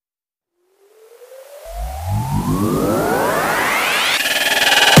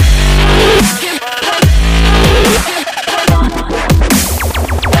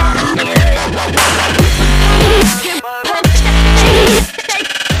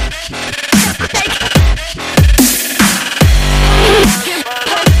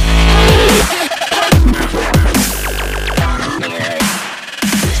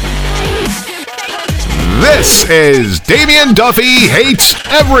This is Damien Duffy Hates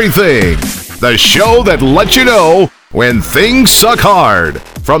Everything, the show that lets you know when things suck hard.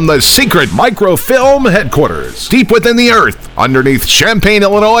 From the secret microfilm headquarters, deep within the earth, underneath Champaign,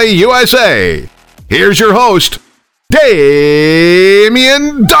 Illinois, USA. Here's your host,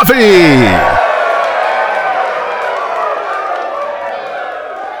 Damien Duffy.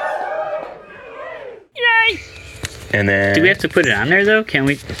 And then, do we have to put it on there though? Can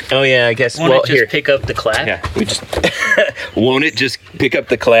we? Oh yeah, I guess. Won't Well, it just here. pick up the clap? Yeah, we just. Won't it just pick up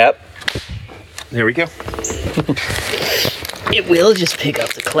the clap? There we go. It will just pick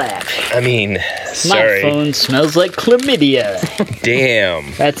up the clap. I mean, My sorry. phone smells like chlamydia.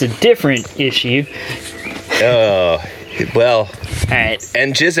 Damn. That's a different issue. Oh, well. All right.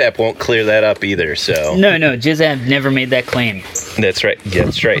 And Jizzap won't clear that up either. So. No, Jizzab never made that claim. That's right. Yeah,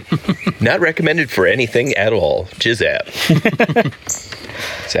 that's right. Not recommended for anything at all. Jizzap.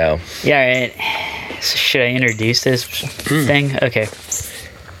 So. Yeah, all right. So should I introduce this thing? Okay.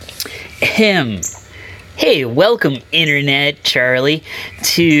 Hey, welcome, Internet Charlie,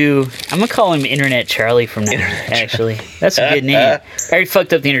 to... I'm going to call him Internet Charlie from now, actually. That's a good name. I already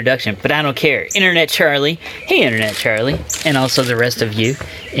fucked up the introduction, but I don't care. Internet Charlie. Hey, Internet Charlie. And also the rest of you,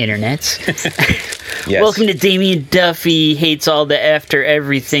 Internets. Yes. Welcome to Damien Duffy Hates All the After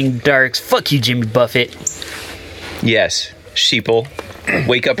Everything Darks. Fuck you, Jimmy Buffett. Yes. Sheeple.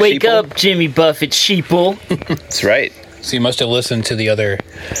 Wake up, Wake sheeple. up, Jimmy Buffett, sheeple. That's right. So you must have listened to the other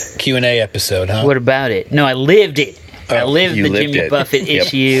Q&A episode, huh? What about it? No, I lived it. I lived you the lived Jimmy it. Buffett Yep.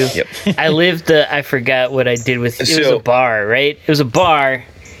 issue. Yep. I lived I forgot what I did with it. It was So- a bar, right? It was a bar,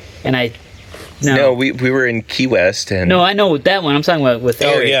 and No, we were in Key West, and No, I know that one. I'm talking about with Oh,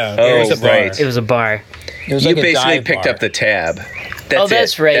 Eric. yeah. Oh, It was a bar. right. It was a bar. It was you like a basically dive picked bar. up the tab. That's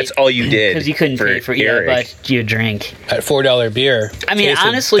it. right. That's all you did. Because you couldn't pay for it. Yeah, I Eric. bought you a drink. At $4 beer. I mean, tasted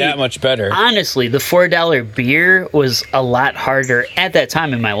honestly- that much better. Honestly, the $4 beer was a lot harder at that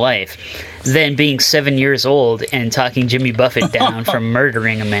time in my life than being 7 years old and talking Jimmy Buffett down from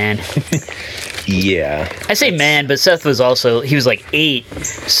murdering a man. Yeah. I say man, but Seth was he was like 8.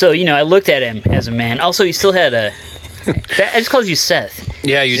 So, I looked at him as a man. Also, he still had I just called you Seth.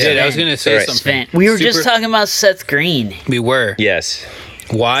 Yeah, you did. I was going to say Alright. something. Sven. We were just Super- talking about Seth Green. We were. Yes.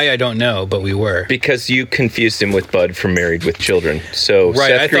 Why, I don't know, but we were. Because you confused him with Bud from Married with Children. So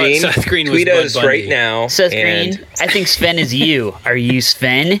Right, I Seth thought Green, Seth Green was tweet Bud us Bundy. right now. Seth and, Green, I think Sven is you. Are you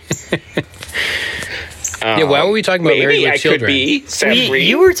Sven? Yeah, why were we talking about Married Maybe with I Children? could be Seth Green.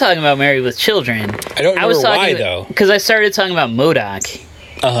 You were talking about Married with Children. I don't remember why, though. Because I started talking about MODOK.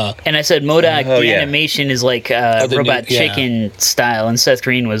 Uh-huh. And I said MODOK, Oh, the yeah. animation is like the Robot new- yeah. Chicken style, and Seth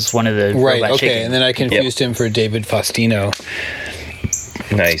Green was one of the Right, Robot okay. Chicken. And then I confused him for David Faustino.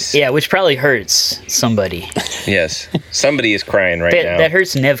 Nice. Yeah, which probably hurts somebody. Yes. Somebody is crying right now. That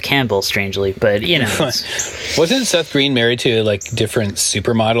hurts Nev Campbell, strangely, but it's- Wasn't Seth Green married to, like, different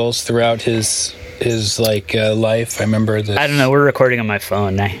supermodels throughout his life? I remember that. I don't know. We're recording on my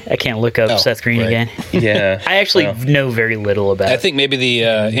phone. I can't look up Oh, Seth Green right. again. Yeah. I actually Well, know very little about I it. think maybe the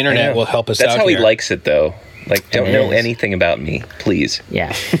internet will help us That's out how here. he likes it, though. Like, don't It know is. anything about me, please.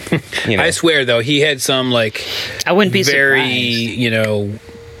 Yeah. You know. I swear, though, he had some, like, I wouldn't be very,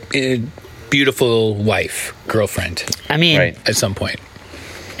 surprised. beautiful wife, girlfriend, I mean, Right. at some point.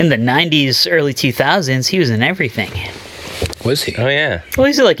 in the 90s, early 2000s, he was in everything. Was he? Oh, yeah. Well,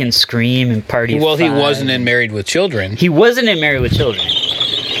 he's like in Scream and Party of Well, he Five. wasn't in Married with Children. He wasn't in Married with Children.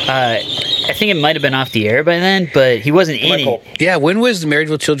 I think it might have been off the air by then, but he wasn't in Michael. it. Yeah, when was Married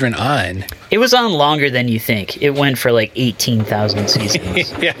with Children on? It was on longer than you think. It went for like 18,000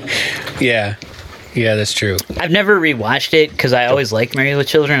 seasons. Yeah, that's true. I've never rewatched it because I always liked Married with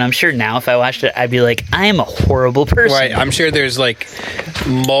Children. I'm sure now if I watched it, I'd be like, I am a horrible person. Right, I'm sure there's like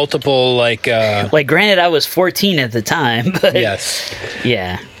multiple Like, granted, I was 14 at the time, but yes,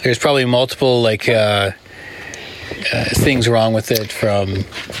 yeah. there's probably multiple things wrong with it from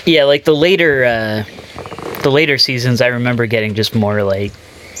Yeah, like the later seasons, I remember getting just more like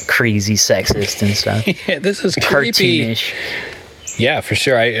crazy sexist and stuff. yeah, this is creepy. Cartoonish. Yeah, for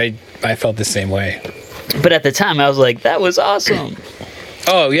sure. I felt the same way. But at the time, I was like, that was awesome.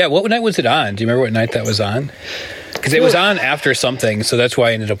 Oh yeah, what night was it on? Do you remember what night that was on? Because it was on after something, so that's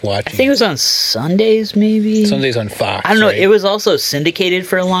why I ended up I watching. think it was on Sundays, maybe. Sundays on Fox. I don't know. right? It was also syndicated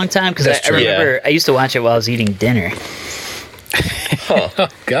for a long time because That's I true. remember I used to watch it while I was eating dinner. Oh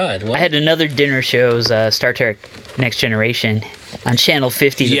God! Well, I had another dinner show, was, Star Trek Next Generation on Channel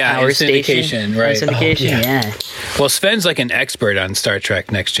 50, the Yeah, power in syndication, station. right. On syndication, Oh, yeah. well, Sven's like an expert on Star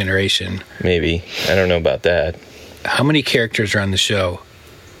Trek Next Generation. Maybe. I don't know about that. How many characters are on the show?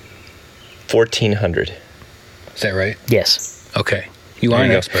 1,400. Is that right? Yes. Okay, you are There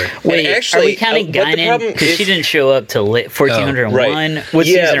an you go. expert. Wait, actually, are we counting but the Guinan? problem Because she is- didn't show up till 1401. Right. What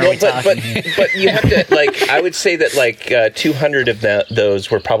season are we talking? but you have to, like, I would say that, like, 200 of those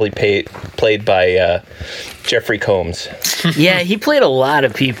were probably played by Jeffrey Combs. Yeah, he played a lot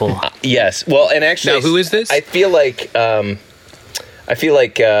of people. Yes. Well, and actually... Now, who is this? I feel like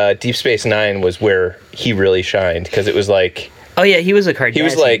Deep Space Nine was where he really shined, because it was like... Oh, yeah, he was a Cardassian, He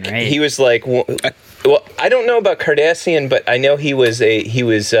was like... right? He was like... Well, I don't know about Cardassian, but I know he was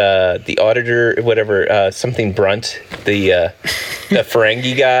the auditor, whatever, something Brunt, the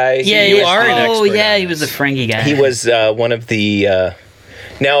Ferengi guy. yeah, you yeah. are an Oh, expert yeah, on he was the this. Ferengi guy. He was one of the.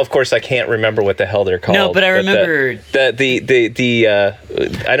 Now, of course, I can't remember what the hell they're called. No, but I remember- the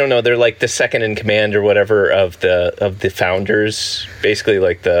I don't know. They're like the second in command or whatever of the founders. Basically,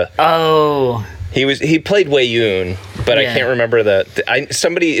 like the. Oh, He played Wei Yun, but I Yeah. can't remember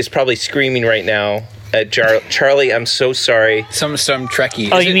somebody is probably screaming right now at Charlie. I'm so sorry. Some Trekkie.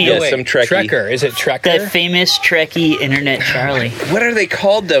 Oh, Is you it- mean- Yeah, wait, some Trekkie. Trekker? Is it Trekker? that famous Trekkie internet Charlie. What are they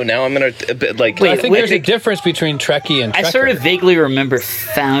called though? Now I'm gonna like. Wait, I think wait, there's a difference between Trekkie and Trekker. I sort of vaguely remember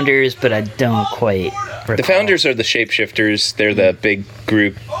Founders, but I don't quite recall. The founders are the shapeshifters. They're the big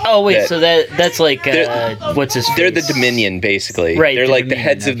group. Oh, wait, that- so that's like, They're- what's his face? They're the Dominion, basically. Right, They're the like the Dominion,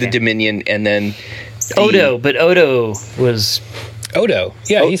 heads of the okay. Dominion, and then Odo, but Odo was... Odo.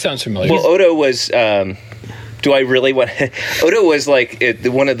 Yeah, he sounds familiar. Well, Odo was. Do I really want? Odo was like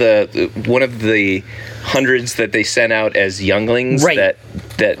one of the hundreds that they sent out as younglings Right.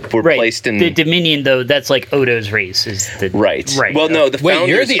 that were Right. placed in. The Dominion, though, that's like Odo's race. Is the Right. Right. Well, no, the Wait, founders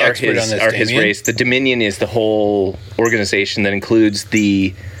you're the are expert his, on this, are his Damien. race. The Dominion is the whole organization that includes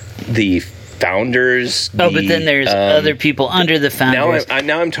the founders. Oh, but then there's other people under the Now Founders.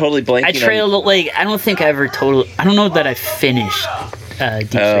 I'm totally blanking. I trailed, like, I don't think I ever I don't know that I finished Deep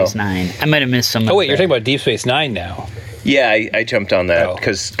Space Nine. I might have missed some oh, of wait, you're that. talking about Deep Space Nine now. Yeah, I jumped on that Oh.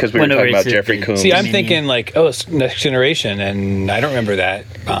 because we were Went over talking about to Jeffrey the- Combs. See, I'm Dominion. thinking like, oh, it's Next Generation, and I don't remember that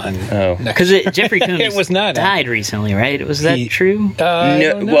on. Oh. Next- Because Jeffrey Combs It was not. died recently, right? Was that He- true? I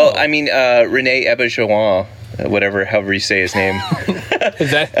No, don't know. well, I mean, Rene Auberjonois, however you say his name, Is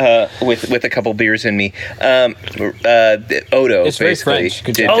that with a couple beers in me. Odo, It's very basically, French.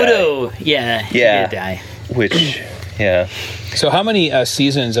 Good did job. die, Odo, yeah, he Yeah. did die. which, yeah, so? How many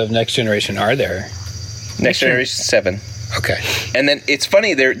seasons of Next Generation are there? Next Generation 7. Okay. And then it's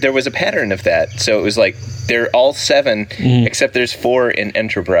funny, there was a pattern of that. So it was like they're all 7, except there's 4 in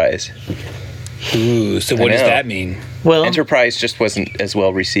Enterprise. Ooh. So what I does know. that mean? Well, Enterprise just wasn't as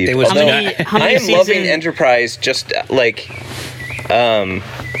well received. It was how Although many, how many I am loving seasons? Enterprise. Just like,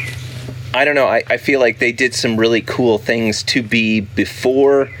 I don't know. I feel like they did some really cool things to be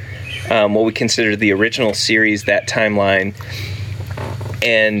before what we consider the original series, that timeline,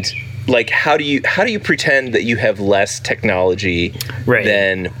 and like how do you pretend that you have less technology Right.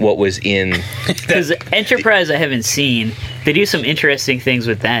 than what was in? Because Enterprise, I haven't seen. They do some interesting things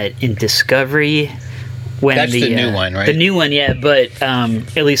with that in Discovery. When That's the new one, right? The new one, yeah. But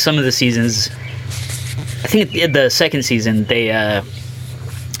at least some of the seasons, I think the second season, they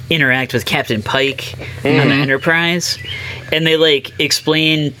interact with Captain Pike on the Enterprise, and they like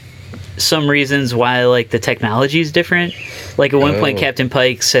explain some reasons why like the technology is different. Like at one point, Captain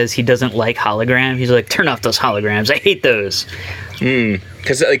Pike says he doesn't like hologram. He's like, "Turn off those holograms. I hate those."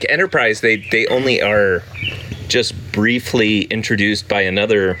 Because like Enterprise, they only are just briefly introduced by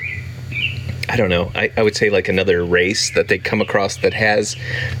another. I don't know. I would say like another race that they come across that has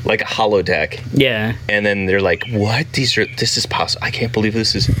like a holodeck, Yeah. and then they're like, "What? This is possible? I can't believe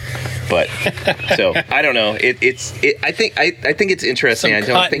this is." But so I don't know. I think it's interesting. Some I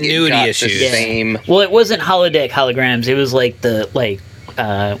don't think it continuity got issues. the Yeah. same. Well, it wasn't holodeck holograms. It was like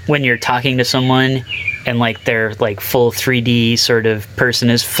when you're talking to someone and like their like full 3D sort of person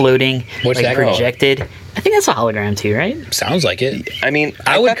is floating, What's like that called? projected. I think that's a hologram too, right? Sounds like it. I mean,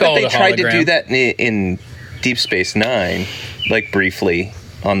 I would thought call that it they a tried to hologram. do that in Deep Space Nine, like briefly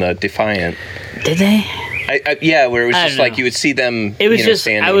on the Defiant. Did they? Yeah, where it was I just don't like know. you would see them. It was just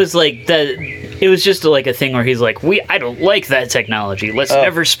standing. I was like that. It was just like a thing where he's like, I don't like that technology. Let's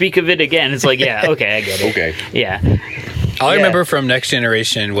never speak of it again. It's like, yeah, okay, I get it. Okay. Yeah. All I Yeah. remember from Next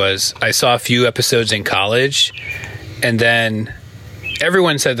Generation was I saw a few episodes in college, And then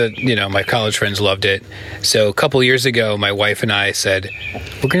everyone said that, my college friends loved it. So a couple years ago, my wife and I said,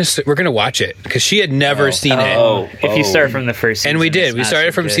 we're gonna watch it, because she had never seen it. If you start from the first season. And we did. We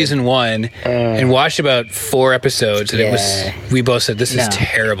started from season 1 and watched about 4 episodes, and we both said, this is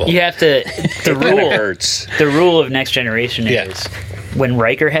terrible. You have to. The rule hurts. The rule of Next Generation is when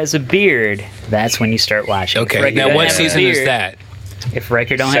Riker has a beard, that's when you start watching. Okay. Now, what season is that? If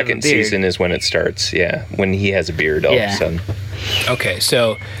Riker don't have a beard. Second season is when it starts. Yeah, when he has a beard all of a sudden. Okay,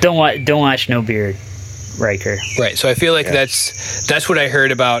 so don't watch no beard, Riker. Right. So I feel like that's what I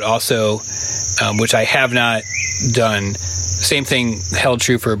heard about also, which I have not done. Same thing held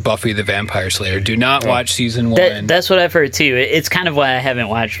true for Buffy the Vampire Slayer. Do not watch season 1. That's what I've heard too. It's kind of why I haven't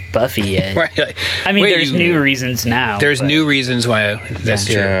watched Buffy yet. Right. I mean, there's new reasons now. There's new reasons why that's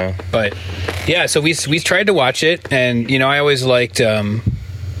true. Yeah. But yeah, so we tried to watch it, and I always liked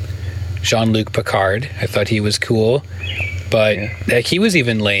Jean-Luc Picard. I thought he was cool. But he was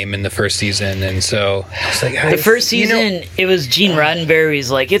even lame in the first season, and so I was like, the first season, it was Gene Roddenberry's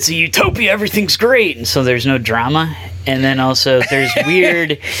like, it's a utopia, everything's great, and so there's no drama. And then also there's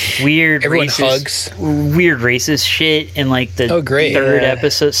weird everyone racist, weird racist shit in like the third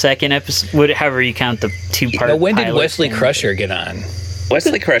episode, second episode, however you count the 2-part. When did Wesley Crusher get on?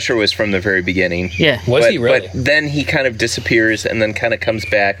 Wesley Crusher was from the very beginning. Yeah. Was he really? But then he kind of disappears and then kind of comes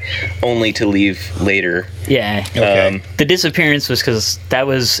back only to leave later. Yeah. Okay. The disappearance was because that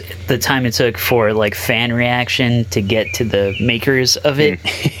was the time it took for like fan reaction to get to the makers of it.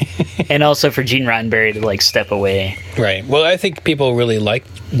 And also for Gene Roddenberry to like step away. Right. Well, I think people really liked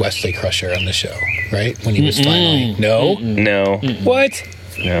Wesley Crusher on the show, right? When he was finally... No? No. What?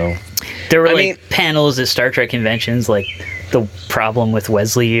 No. There were panels at Star Trek conventions, like the problem with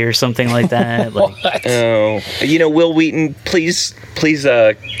Wesley or something like that. What? Oh. Will Wheaton, please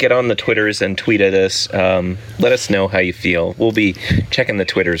get on the Twitters and tweet at us. Let us know how you feel. We'll be checking the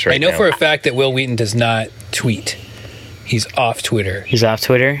Twitters right now. I know for a fact that Will Wheaton does not tweet. He's off Twitter. He's off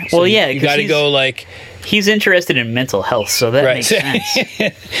Twitter? So well, yeah. You got to go like... He's interested in mental health, so that makes sense.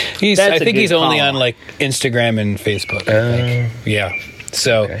 I think he's only on like Instagram and Facebook. Yeah.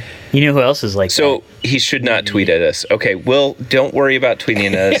 So... Okay. You know who else is like that? He should not tweet at us. Okay, Will, don't worry about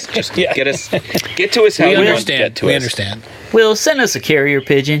tweeting at us. Just get to us how you want to get to us. We understand. Will, send us a carrier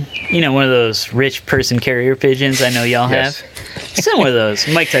pigeon. One of those rich person carrier pigeons I know y'all have. Send one of those.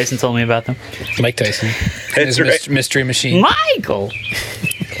 Mike Tyson told me about them. Mike Tyson. His mystery machine. Michael!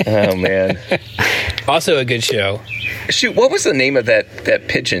 Oh, man. Also a good show. Shoot, what was the name of that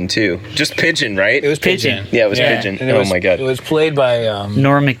pigeon, too? Just Pigeon, right? It was Pigeon. Yeah, it was Pigeon. My God. It was played by...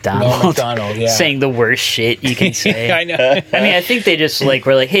 Norm Macdonald. Norm Macdonald, yeah. Saying the worst shit you can say. I know. I mean, I think they just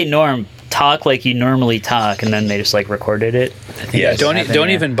were like, hey, Norm, talk like you normally talk, and then they just recorded it. Yeah, don't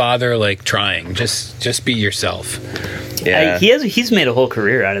even bother trying. Just be yourself. Yeah. He's made a whole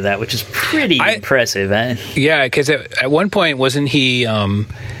career out of that, which is pretty impressive. Yeah, because at one point, wasn't he...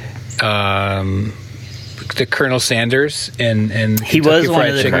 the Colonel Sanders and he was one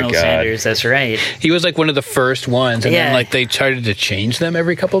of the Colonel Sanders. That's right. He was one of the first ones, and then they started to change them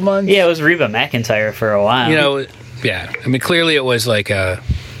every couple of months. Yeah, it was Reba McEntire for a while. Yeah. I mean, clearly it was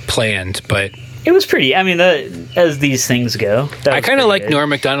planned, but it was pretty. I mean, as these things go, I kind of like Norm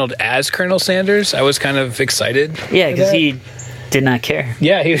Macdonald as Colonel Sanders. I was kind of excited. Yeah, because he did not care.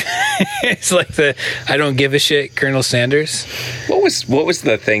 Yeah, it's like the I don't give a shit Colonel Sanders. What was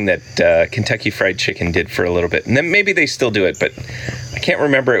the thing that Kentucky Fried Chicken did for a little bit? And then maybe they still do it, but I can't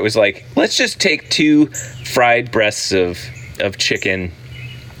remember. It was let's just take 2 fried breasts of chicken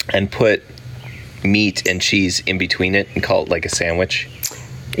and put meat and cheese in between it and call it a sandwich.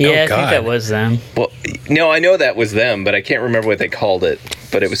 Yeah, I think that was them. Well, no, I know that was them, but I can't remember what they called it.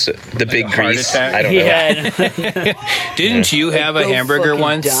 But it was the big grease. I don't know. Didn't you have a hamburger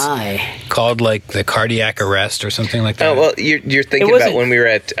once called the cardiac arrest or something like that? Oh well, you're thinking about when we were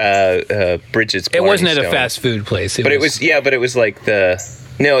at Bridget's. It wasn't at a fast food place. But it was It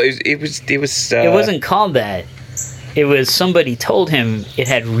wasn't called that. It was somebody told him it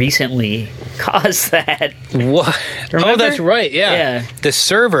had recently caused that. What? Remember? Oh, that's right. Yeah. The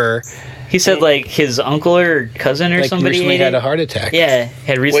server. He said his uncle or cousin or somebody recently had a heart attack. Yeah,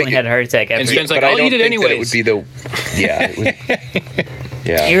 had recently had a heart attack. And Stan's I'll eat it anyways. It would be the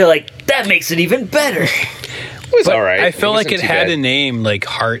yeah. You were like, that makes it even better. It was all right. I felt like it had a name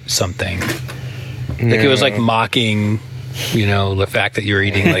Heart something. It was mocking. The fact that you're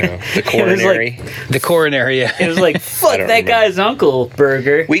eating the coronary. The coronary, yeah. It was fuck that guy's uncle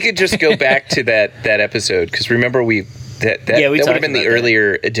burger. We could just go back to that episode, because remember that would have been the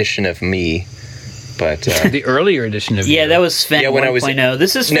earlier edition of me. But The earlier edition of Yeah, that was Sven 1.0.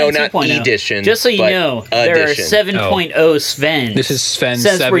 This is Sven no, 2.0. not edition. Just so you but know, there are edition. 7.0 Sven. This is Sven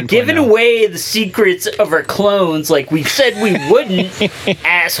Since 7.0. we're giving away the secrets of our clones like we said we wouldn't,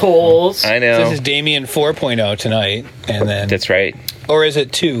 assholes. I know. This is Damien 4.0 tonight, and then That's right. or is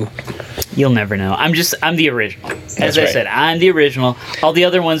it 2? You'll never know. I'm the original. As That's I right. said, I'm the original. All the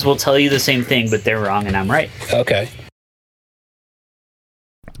other ones will tell you the same thing, but they're wrong and I'm right. Okay.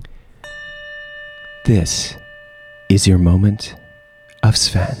 This is your moment of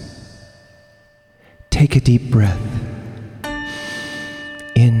Sven. Take a deep breath.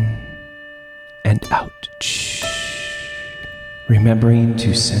 In and out. Remembering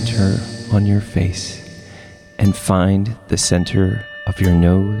to center on your face and find the center of your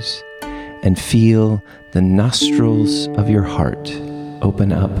nose and feel the nostrils of your heart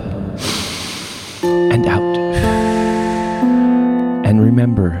open up and out. And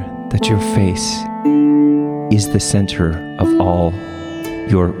remember that your face is the center of all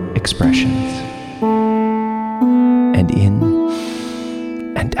your expressions. And in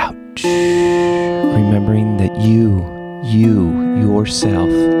and out. Remembering that you yourself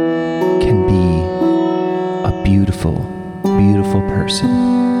can be a beautiful, beautiful person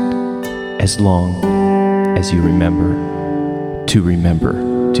as long as you remember to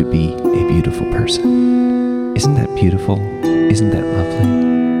be a beautiful person. Isn't that beautiful? Isn't that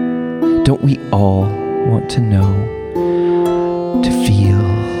lovely? Don't we all want to know, to feel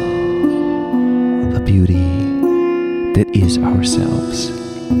the beauty that is ourselves?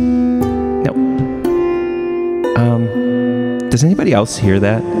 Now, does anybody else hear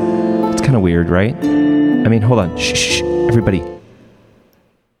that? It's kind of weird, right? I mean, hold on. Shh, everybody.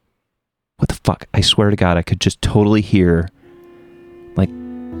 What the fuck? I swear to God, I could just totally hear, like,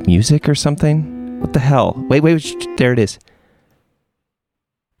 music or something. What the hell? Wait, there it is.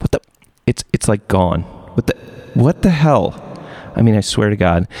 What the? It's like gone. What the hell? I mean, I swear to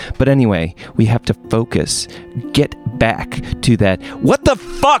God. But anyway, we have to focus. Get back to that. What the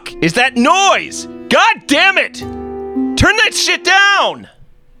fuck is that noise? God damn it! Turn that shit down!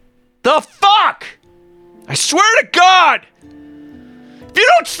 The fuck? I swear to God! If you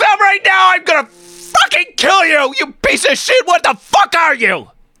don't stop right now, I'm gonna fucking kill you, you piece of shit! What the fuck are you?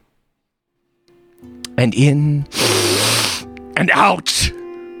 And in and out.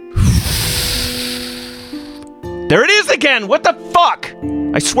 There it is again! What the fuck?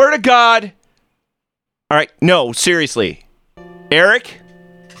 I swear to God. Alright, no, seriously. Eric?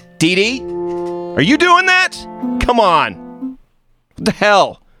 Dee Dee? Are you doing that? Come on. What the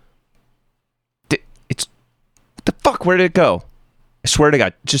hell? What the fuck? Where did it go? I swear to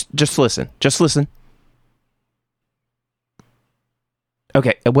God. Just listen. Just listen.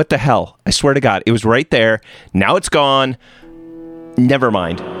 Okay, what the hell? I swear to God. It was right there. Now it's gone. Never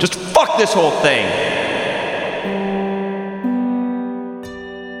mind. Just fuck this whole thing.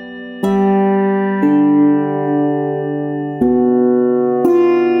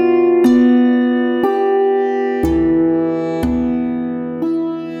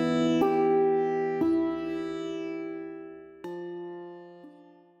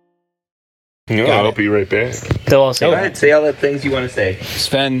 No, I'll be right back. They'll all say Go that. ahead, say all the things you want to say.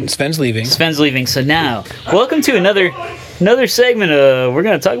 Sven's leaving. Sven's leaving. So now, welcome to another segment. We're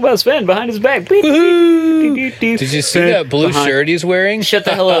going to talk about Sven behind his back. Beep, beep, beep, beep. Did you see that blue Behind- shirt he's wearing? Shut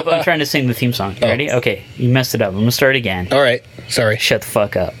the hell up. I'm trying to sing the theme song. You ready? Okay, you messed it up. I'm going to start again. All right. Sorry. Shut the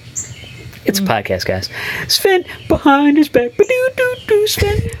fuck up. It's a podcast, guys. Sven behind his back. Ba-doo-doo-doo.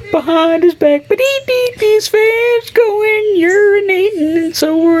 Sven behind his back. Ba-dee-dee-dee. Sven's going urinating, and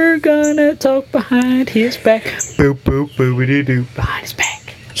so we're gonna talk behind his back. Boop, boop, boop-a-doo-doo. Behind his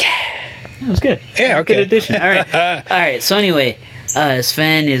back. Yeah. That was good. Yeah, okay. Good addition. All right. All right. So anyway,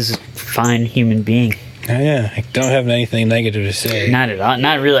 Sven is a fine human being. Yeah, I don't have anything negative to say. Not at all.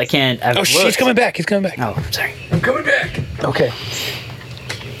 Not really. I can't. I've Oh, looked. he's coming back. He's coming back. Oh, I'm sorry. I'm coming back. Okay.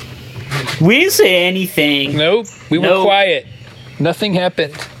 We didn't say anything. Nope. We were Nope. quiet. Nothing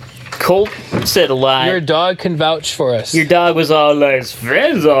happened. Colt said a lot. Your dog can vouch for us. Your dog was all like,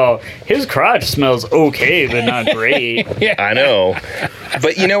 Sven's all, his crotch smells okay, but not great. I know.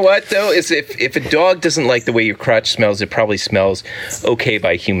 But you know what, though? Is if a dog doesn't like the way your crotch smells, it probably smells okay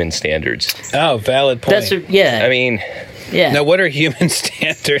by human standards. Oh, valid point. Yeah. I mean, yeah. Now, what are human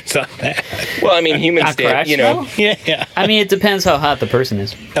standards on that? well, I mean, human Not standards, crotch you know. smell? Yeah. I mean, it depends how hot the person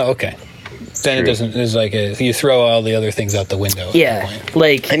is. Oh, okay. then it doesn't. It's like you throw all the other things out the window. at that Yeah, point.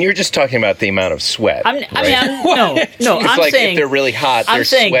 like And you're just talking about the amount of sweat. I'm right? no. It's I'm like saying if they're really hot, I'm they're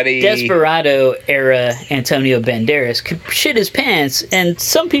saying sweaty. Desperado era Antonio Banderas could shit his pants, and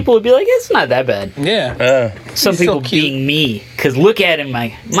some people would be like, "It's not that bad." Yeah. Some He's people so cute. being me, because look at him,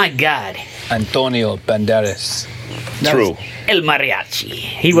 my God, Antonio Banderas. That True. was- El Mariachi.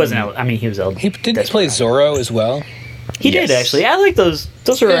 He wasn't. He was El. He did play Zorro as well. He did Yes. actually. I like those.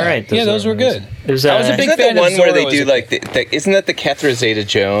 Those were Yeah. alright. Yeah, those were movies. good. There's I was a big Isn't that fan the of one where they Zorro do as a like isn't that the Catherine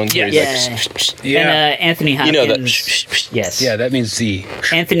Zeta-Jones? where he's Yeah. like, And Anthony Hopkins. you know the yes. Yeah, that means Z.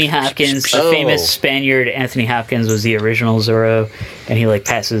 Anthony Hopkins, the Oh. famous Spaniard Anthony Hopkins, was the original Zorro, and he like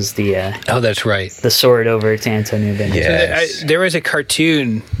passes the Oh, that's right. sword over to Antonio Banderas. Yeah. Yes. There was a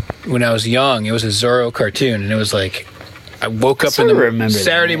cartoon when I was young. It was a Zorro cartoon, and it was like I woke up in sorta the remember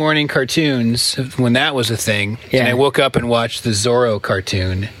Saturday that. morning cartoons when that was a thing, Yeah. and I woke up and watched the Zorro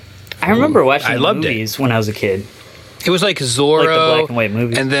cartoon. I remember watching I the loved it. movies when I was a kid. It was like Zorro, Like the black and white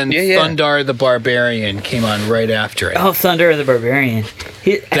movies. and then Yeah, yeah. Thundar the Barbarian came on right after it. Oh, Thunder the Barbarian. I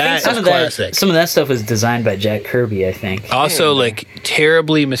think That some is of that, classic. some of that stuff was designed by Jack Kirby, I think. Also, like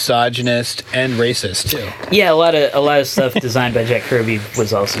terribly misogynist and racist too. Yeah, a lot of stuff designed by Jack Kirby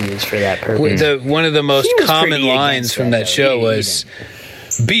was also used for that purpose. One of the most He was common pretty lines against from that, that though. show He was,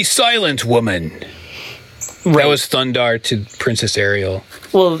 "Be silent, woman." That was Thundar to Princess Ariel.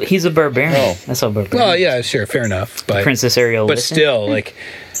 Well, he's a barbarian. Oh. That's all barbarian. Well, yeah, sure, fair enough, but Princess Ariel. but listened. still, like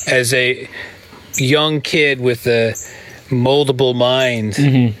as a young kid with a moldable mind,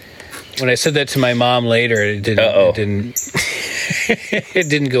 when I said that to my mom later, it didn't. Uh-oh. It didn't. It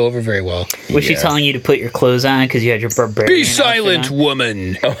didn't go over very well. Was she telling you to put your clothes on because you had your barbarian? Be outfit silent, on?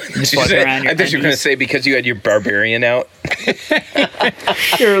 woman. Oh, Just walk around your I thought you were going to undies. say because you had your barbarian out.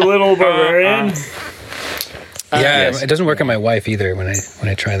 You're a little barbarian. Yeah, Yes. it doesn't work on my wife either when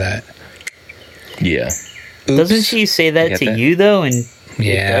I try that. Yeah. Doesn't she say that Get to that? you though? And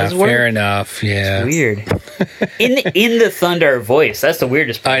Yeah, does work? fair enough. Yeah, weird. in the Thunder voice, that's the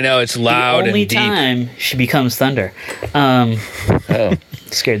weirdest part. I know it's loud the only and deep. time she becomes Thunder. Oh.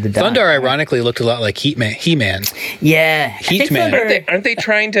 Scared the dog. Thunder ironically looked a lot like He-Man. Yeah. I think Heatman. Thunder- Aren't they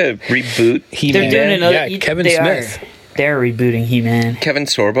trying to reboot They're doing another. Yeah, Kevin they Smith. They're rebooting He-Man. Kevin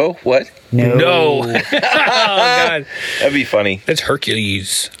Sorbo? What? No. No. Oh God, That'd be funny. that's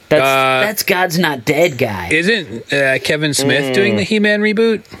Hercules. That's God's Not Dead guy. Isn't Kevin Smith doing the He-Man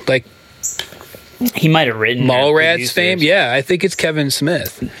reboot? Like He might have written or Mallrats produced fame? it. Yeah, I think it's Kevin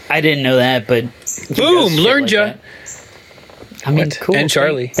Smith. I didn't know that, but he Boom, does shit learned like ya. that. I mean, cool. And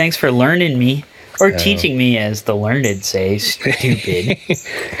Charlie. Thanks for learning me. Or teaching me, as the learned say, stupid.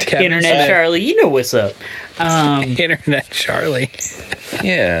 Kevin Internet Smith. Charlie, you know what's up. Internet Charlie.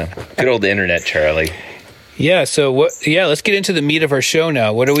 Yeah. Good old internet, Charlie. Yeah, so what? Yeah, let's get into the meat of our show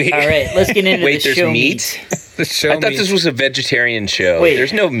now. What do we? All right, let's get into Wait, the there's show meat? the show I thought meat. this was a vegetarian show. Wait.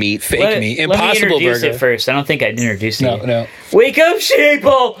 There's no meat. Fake Let- meat. Let me Impossible introduce Burger. it first. I don't think I'd introduce No, you. no. Wake up,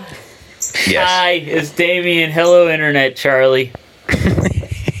 sheeple! Yes. Hi, it's Damien. Hello, Internet Charlie.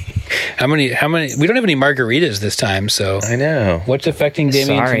 How many? We don't have any margaritas this time, so I know. what's affecting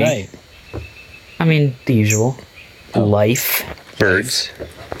Damien Sorry. tonight? I mean, the usual. Life. Birds.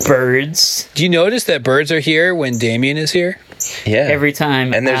 Birds. Do you notice that birds are here when Damien is here? Yeah. Every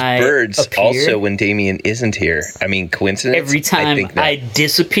time and there's I birds appear, also when Damien isn't here. I mean, coincidence? every time think not. I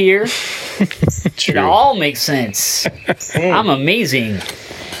disappear, it True. all makes sense. I'm amazing.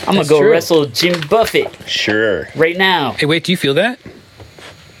 I'm going to go true. wrestle Jim Buffett Sure. right now. Hey, wait, do you feel that?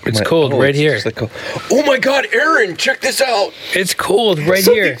 It's What? cold Oh, right it's here. just like, oh my God, Aaron, check this out. It's cold right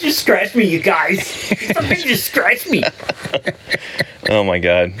Something here. just scratched me, you guys. Something just scratched me. Oh my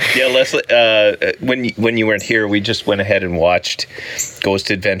God. Yeah, Leslie. When you weren't here, we just went ahead and watched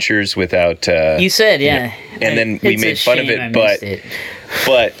Ghost Adventures without. You said, yeah. And then we It's a made fun of shame it, I but- missed it.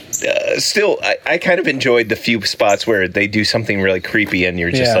 But still, I kind of enjoyed the few spots where they do something really creepy, and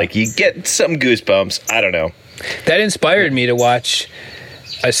you're just Yeah. like, you get some goosebumps. I don't know. That inspired me to watch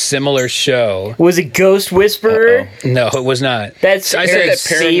a similar show. Was it Ghost Whisperer? No, it was not. That's I Eric's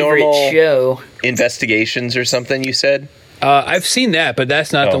said that favorite paranormal- show. Investigations or something. You said. I've seen that, but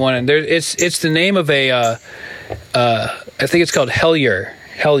that's not the Oh. one. There, it's the name of a. I think it's called Hellier.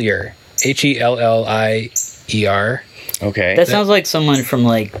 Hellier. Hellier. Okay. That sounds like someone from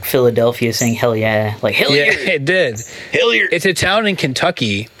like Philadelphia saying "hell yeah," like "hell Yeah, yeah." it did. Hilliard. It's a town in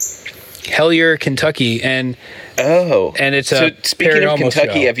Kentucky, Hellier, Kentucky, and Oh. and it's so a speaking of paranormal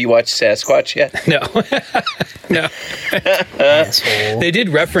Kentucky, show. have you watched Sasquatch yet? no, no. Asshole. They did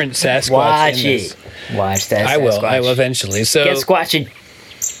reference Sasquatch. Watch in this. it. Watch that. I will. Sasquatch. I will eventually. So Get squatching.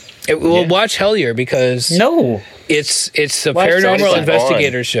 we'll watch Hellier because No. It's a Why is paranormal it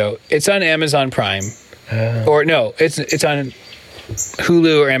investigator show. It's on Amazon Prime, or no, it's on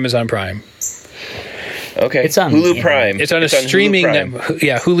Hulu or Amazon Prime. Okay. It's on Hulu the Prime. It's on a Hulu streaming Prime.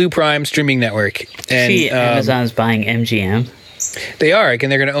 Hulu Prime streaming network. And See, Amazon's buying MGM. they are, and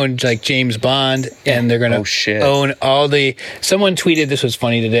they're going to own like James Bond, and they're going Oh, to shit. own all the. Someone tweeted this was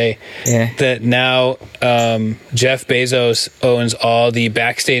funny today. Yeah. That now Jeff Bezos owns all the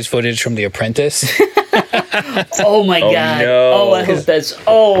backstage footage from The Apprentice. Oh my god! no. Oh, I hope that's.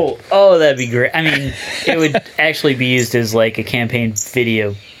 That'd be great. I mean, it would actually be used as like a campaign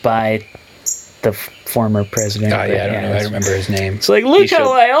video by the former president. Oh but yeah, I don't know. I don't remember his name. It's like, look He how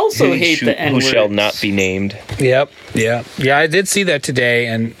shall- I also who hate sh- the N Who word. shall not be named. Yep. Yeah. I did see that today,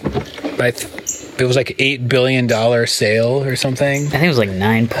 and it was like $8 billion sale or something. I think it was like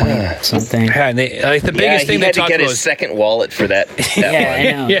 9 point something. Yeah, and they, like the Yeah, biggest he thing they had to talked get about his was second wallet for that Yeah, one.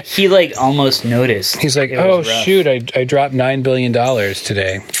 I know. Yeah. He like almost noticed. he's like, It was oh rough. shoot, I dropped $9 billion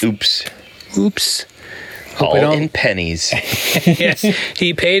today. Oops. Oops. Hope I All don't- in pennies. Yes,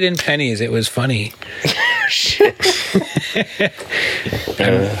 he paid in pennies. It was funny.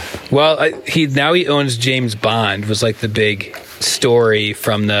 Well, he owns James Bond. Was like the big story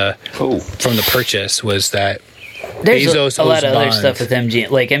from the purchase was that There's Bezos a lot owns of other Bond. stuff with MGM.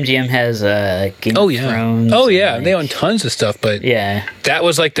 Like MGM has Game Oh of yeah, Thrones. oh yeah, and, they like- own tons of stuff. But Yeah. that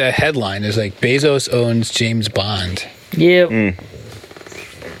was like the headline. Is like Bezos owns James Bond. Yep.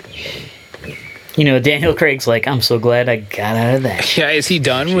 You know, Daniel Craig's like, I'm so glad I got out of that. Yeah, is he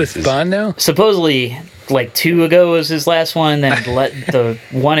done with Bond now? Supposedly, like 2 ago was his last one, then the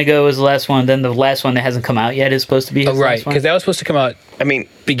 1 ago was the last one, then the last one that hasn't come out yet is supposed to be his Oh right, last one. because that was supposed to come out I mean,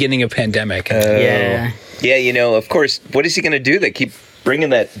 beginning of pandemic. Yeah. yeah, you know, of course, what is he going to do? They keep bringing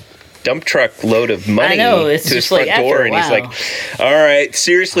that dump truck load of money I know, it's to his just front like, after door, a and he's while. like, all right,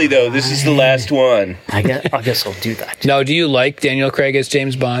 seriously, though, this is the last one. I guess I'll do that. Now, do you like Daniel Craig as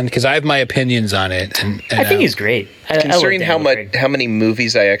James Bond? Because I have my opinions on it. And I think he's great. I love Considering how Daniel Craig. many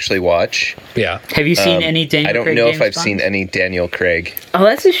movies I actually watch, yeah. Have you seen any Daniel I don't Craig know if James I've Bond? seen any Daniel Craig. Oh,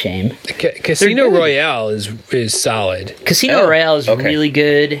 that's a shame. Casino good. Royale is solid. Casino Oh, Royale is okay. really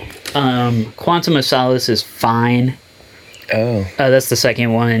good. Quantum of Solace is fine. Oh, That's the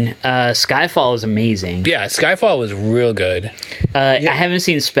second one. Skyfall is amazing. Yeah, Skyfall was real good. I haven't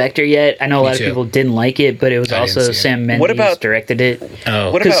seen Spectre yet. I know a lot of too. people didn't like it, but it was I didn't also see it. Sam Mendes What about- directed it.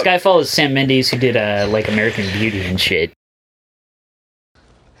 Oh, what Because about Skyfall is Sam Mendes who did like American Beauty and shit.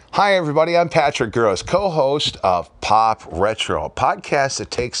 Hi, everybody. I'm Patrick Gross, co-host of Pop Retro, a podcast that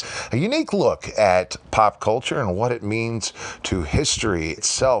takes a unique look at pop culture and what it means to history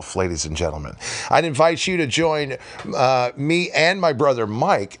itself, ladies and gentlemen. I'd invite you to join me and my brother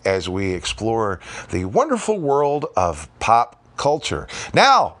Mike as we explore the wonderful world of pop culture.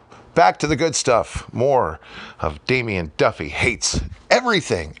 Now, back to the good stuff. More of Damien Duffy Hates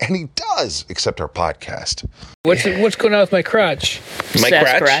Everything, and he does, except our podcast. what's going on with my crotch? Mike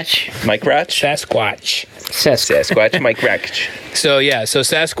Ratch? Sasquatch. Mike Ratch? Sasquatch. Sasquatch, Mike Ratch. So yeah, so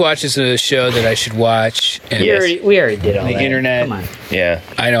Sasquatch is a show that I should watch. And We already did all The that. internet. Come on. Yeah.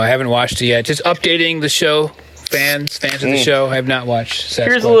 I know I haven't watched it yet. Just updating the show. Fans of the show. I have not watched Sasquatch.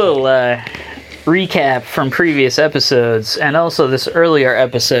 Here's a little recap from previous episodes and also this earlier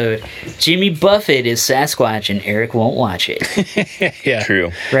episode. Jimmy Buffett is Sasquatch and Eric won't watch it. yeah,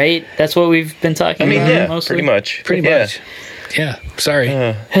 True. Right? That's what we've been talking I mean, about yeah, mostly. pretty much. pretty Yeah. much. Yeah,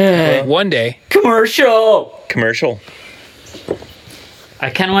 sorry. One day. Commercial! Commercial. I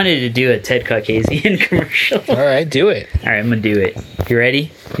kind of wanted to do a Ted Caucasian commercial. All right, do it. All right, I'm going to do it. You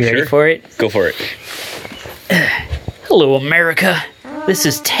ready? You ready Sure. for it? Go for it. Hello, America. This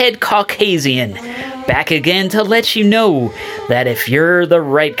is Ted Caucasian, back again to let you know that if you're the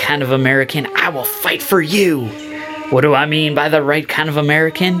right kind of American, I will fight for you. What do I mean by the right kind of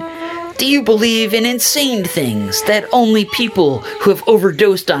American? Do you believe in insane things that only people who have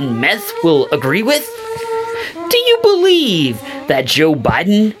overdosed on meth will agree with? Do you believe that Joe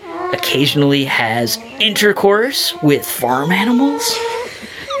Biden occasionally has intercourse with farm animals?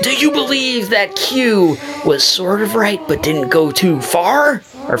 Do you believe that Q was sort of right but didn't go too far?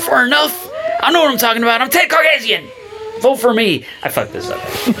 Or far enough? I know what I'm talking about. I'm Ted Caucasian! Vote for me! I fucked this up.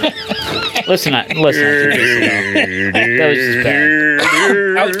 Listen to this. That was just bad.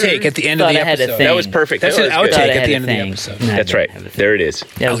 Outtake at the end of Thought the I had a episode. thing. That was perfect. That's That an was good. Thought I outtake had at the a end of the thing. episode. No, I That's didn't right. have a thing. There it is.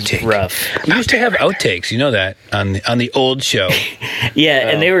 That was Outtake. rough. We used to have outtakes. You know that on the old show. Yeah,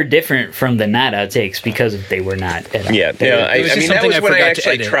 and they were different from the not outtakes because they were not at all. Yeah, They yeah. were- I It was just mean, that something was I when I forgot to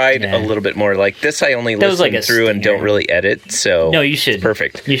actually edit. tried Yeah. a little bit more. Like this, I only That was listen like a through and stinger. don't really edit. So No, you should.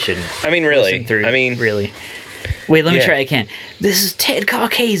 Perfect. You shouldn't. I mean, really. Listen through, I mean, really. Wait, let me yeah. try again. This is Ted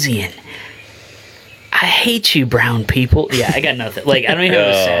Caucasian. I hate you, brown people. Yeah, I got nothing. Like, I don't even have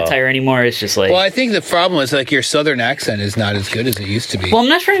a satire anymore. It's just like, Well, I think the problem is like your southern accent is not as good as it used to be. well, I'm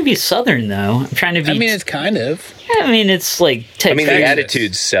not trying to be Southern though. I'm trying to be. I mean, it's kind of. It's like Ted. I mean, Cruz. the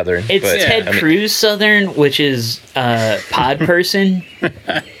attitude's Southern. It's but, Ted I mean, Cruz Southern, which is pod person.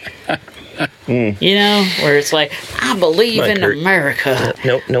 You know, where it's like, I believe Come on, in Kurt. America,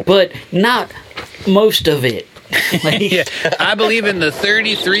 Nope. but not most of it. Like, Yeah, I believe in the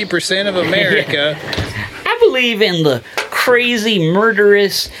 33% of America. I believe in the crazy,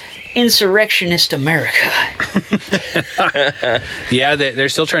 murderous, insurrectionist America. Yeah, they're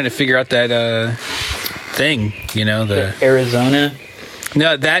still trying to figure out that thing. You know, the Arizona.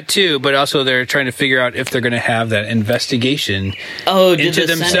 no, that too, but also they're trying to figure out if they're going to have that investigation. Oh, did Into the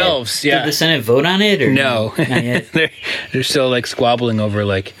themselves, Senate, yeah. Did the Senate vote on it? Or No, not yet? they're still like squabbling over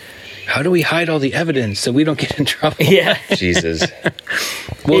like, how do we hide all the evidence so we don't get in trouble? Yeah. Jesus.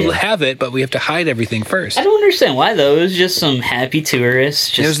 We'll have it, but we have to hide everything first. I don't understand why though. It was just some happy tourists.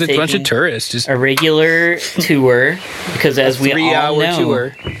 Just There's a bunch of taking tourists. Just a regular tour, because as we all 3-hour know,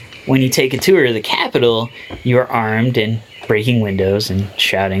 tour. when you take a tour of the Capitol, you are armed and breaking windows and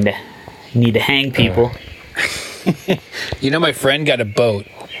shouting to need to hang people. You know, my friend got a boat,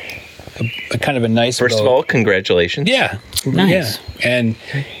 a kind of a nice First boat. of all, congratulations. Yeah. Nice. Yeah. And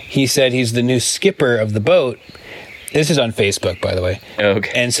he said he's the new skipper of the boat. This is on Facebook, by the way.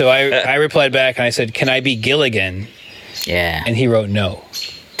 Okay. And so I replied back and I said, "Can I be Gilligan?" Yeah. And he wrote no.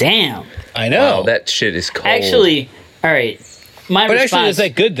 Damn. I know. Wow, that shit is cold. Actually, all right. My but response. actually, it's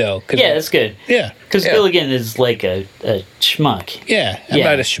like good though. 'Cause- yeah, that's good. Yeah. Because Yeah. Gilligan is like a schmuck. Yeah. I'm Yeah.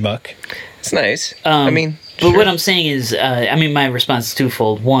 not a schmuck. it's nice. I mean, But sure. what I'm saying is, my response is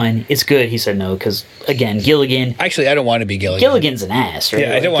twofold. One, it's good. He said no because again, Gilligan. Actually, I don't want to be Gilligan. Gilligan's an ass, right? Yeah,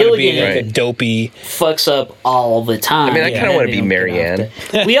 I Like, don't want to be Gilligan like a dopey. fucks up all the time. I mean, I kinda and wanna they be don't get Marianne.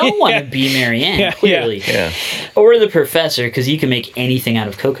 off the- We all want to be Marianne, Yeah, clearly. yeah. Or the professor, because you can make anything out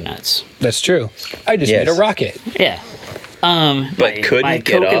of coconuts. That's true. I just Yes. made a rocket. Yeah. But couldn't my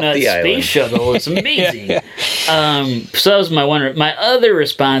get off coconut the space island. shuttle is amazing. So that was my one. My other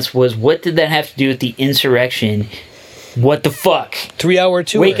response was, what did that have to do with the insurrection? What the fuck? 3-hour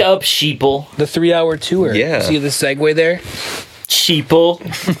tour. Wake up, sheeple. The 3-hour tour. Yeah. See the segue there? Sheeple.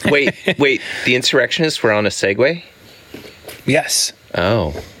 Wait. The insurrectionists were on a Segway? Yes.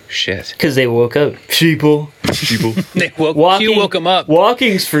 Oh, shit. Because they woke up. Sheeple. They woke. Walking, You woke them up.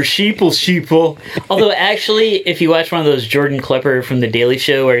 Walking's for sheeple. Although, actually, if you watch one of those Jordan Klepper from The Daily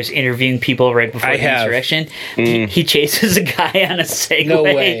Show where he's interviewing people right before I the have. insurrection, he chases a guy on a Segway. No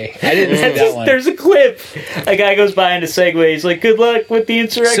way. I didn't see that one. There's a clip. A guy goes by on a Segway. He's like, good luck with the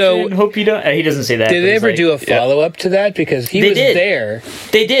insurrection. So- Hope you don't... He doesn't say that. Did but they he's ever like- do a follow-up to that? Because he They was did. there.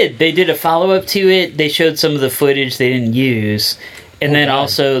 They did. They did a follow-up to it. They showed some of the footage they didn't use. And then God.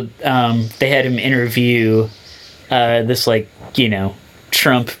 also, they had him interview this, like,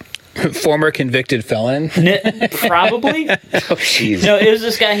 Trump. Former convicted felon. Probably. Jeez. No, it was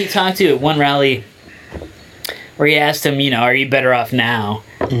this guy he talked to at one rally where he asked him, are you better off now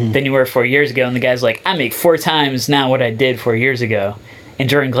than you were 4 years ago? And the guy's like, I make 4 times now what I did 4 years ago. And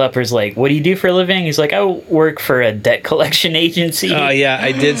Jordan Klepper's like, what do you do for a living? He's like, I work for a debt collection agency. Oh, yeah,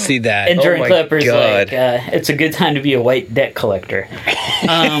 I did see that. And Jordan my Klepper's God. like, it's a good time to be a white debt collector.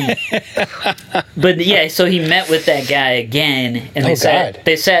 But yeah, so he met with that guy again, and they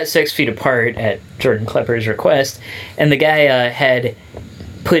God. sat 6 feet apart at Jordan Klepper's request, and the guy had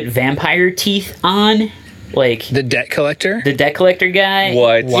put vampire teeth on, like The debt collector? the debt collector guy.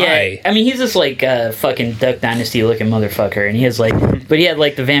 What? Why? Yeah, I mean, he's this like fucking Duck Dynasty looking motherfucker, and he has like, but he had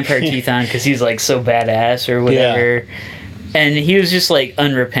like the vampire teeth on because he's like so badass or whatever. And he was just like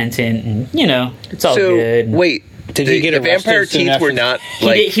unrepentant, and it's all So, good. wait. Did he get the arrested vampire soon teeth after? were not,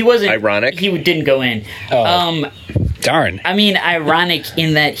 He wasn't ironic? He didn't go in. Oh. Darn. I mean, ironic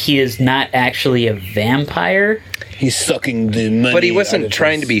in that he is not actually a vampire. He's sucking the money. But he out wasn't of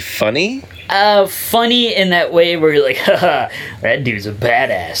trying his- to be funny? Funny in that way where you're like, haha, that dude's a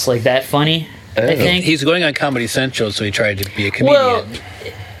badass. Like that funny, I think. He's going on Comedy Central, so he tried to be a comedian.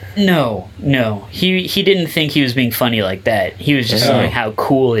 Well, no. He didn't think he was being funny like that. He was just showing how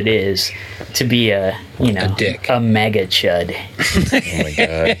cool it is to be a dick. a mega chud. Oh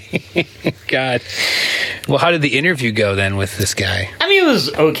my God. God. Well, how did the interview go then with this guy? I mean, it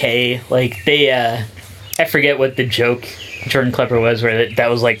was okay. Like they, I forget what the joke Jordan Klepper was, where that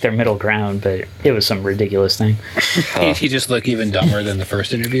was like their middle ground, but it was some ridiculous thing. He just looked even dumber than the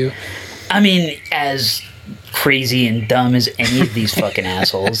first interview. I mean, as crazy and dumb as any of these fucking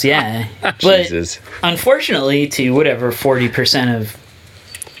assholes, yeah. But Jesus. unfortunately, to whatever 40% of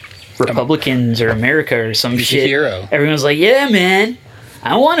Republicans or America or some He's a shit, hero. everyone's like, yeah, man,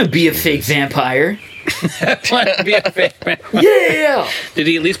 I want to be a fake vampire. Want to be a Batman. Yeah. Did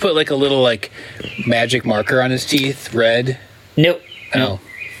he at least put like a little like magic marker on his teeth, red? Nope. Oh,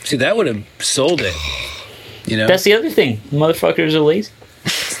 see, that would have sold it. You know, That's the other thing. Motherfuckers are lazy.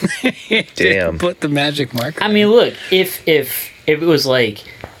 Damn. Put the magic marker. I mean, look, if it was like,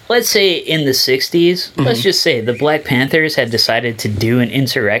 let's say in the 60s, let's just say the Black Panthers had decided to do an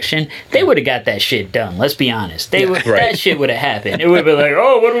insurrection, they would have got that shit done. Let's be honest. That shit would have happened. It would have been like,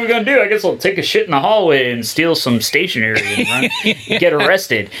 oh, what are we going to do? I guess I'll take a shit in the hallway and steal some stationery and get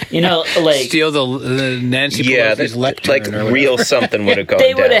arrested. You know, like... Steal the Nancy Pelosi's lectern. Like real something would have gone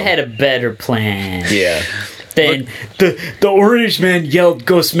They would down. have had a better plan. Yeah. Then the orange man yelled,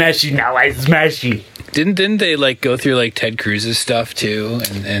 go smash you, now I smash you. Didn't they like go through like Ted Cruz's stuff too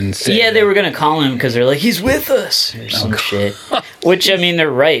and say Yeah, they were gonna call him because they're like, he's with us or some shit. Which, I mean,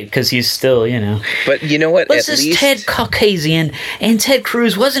 they're right because he's still, you know. But you know what? This At is least Ted Caucasian, and Ted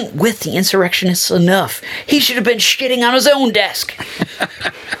Cruz wasn't with the insurrectionists enough. He should have been shitting on his own desk.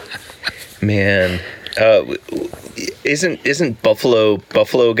 Man, isn't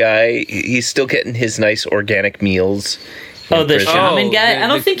Buffalo guy? He's still getting his nice organic meals. Oh, the prison. shaman guy? I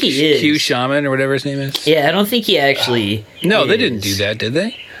don't think he is. Q Shaman or whatever his name is. Yeah, I don't think he actually. No, they is. didn't do that, did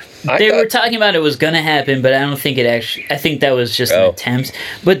they? They were talking about it was going to happen, but I don't think it actually. I think that was just an attempt.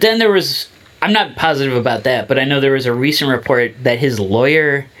 But then there was. I'm not positive about that, but I know there was a recent report that his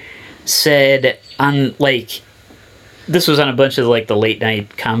lawyer said on like. This was on a bunch of like the late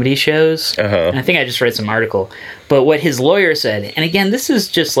night comedy shows. And I think I just read some article. But what his lawyer said, and again, this is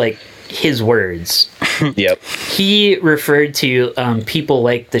just like his words. Yep. He referred to people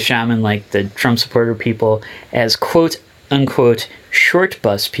like the shaman, like the Trump supporter people, as quote unquote short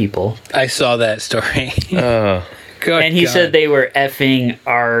bus people. I saw that story. Good And he God. said they were effing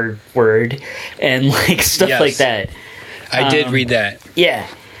our word and like stuff Yes. like that. I did read that. Yeah.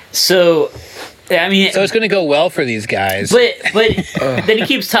 So, I mean, So it's going to go well for these guys. but then he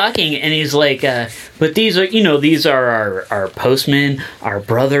keeps talking and he's like, but these are, you know, these are our postmen, our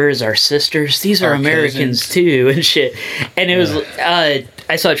brothers, our sisters. These are Our Americans cousins. too and shit. And it was,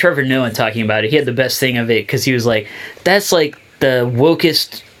 I saw Trevor Noah talking about it. He had the best thing of it because he was like, that's like the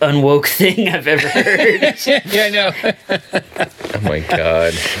wokest unwoke thing I've ever heard. Yeah, I know. Oh my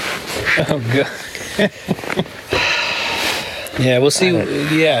God. Oh, God. Yeah, we'll see.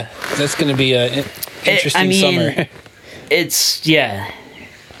 Yeah, that's going to be an interesting summer. It's, yeah,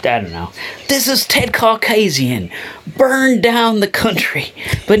 I don't know. This is Ted Caucasian. Burn down the country.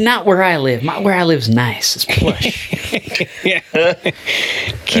 But not where I live. Where I live's nice. It's plush.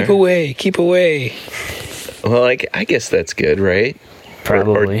 Keep away. Keep away. Well, I guess that's good, right?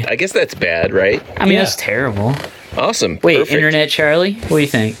 Probably. Or I guess that's bad, right? I mean, Yeah. that's terrible. Awesome. Wait, Perfect. Internet Charlie? What do you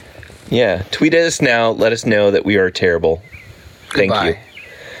think? Yeah. Tweet at us now. Let us know that we are terrible. Thank Goodbye. you.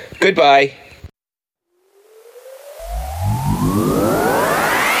 Goodbye.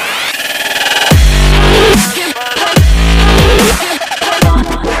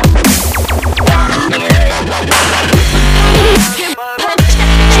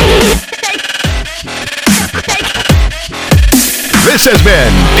 This has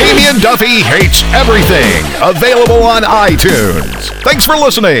been Damien Duffy Hates Everything, available on iTunes. Thanks for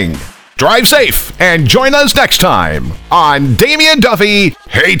listening. Drive safe and join us next time on Damien Duffy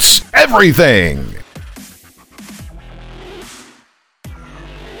Hates Everything.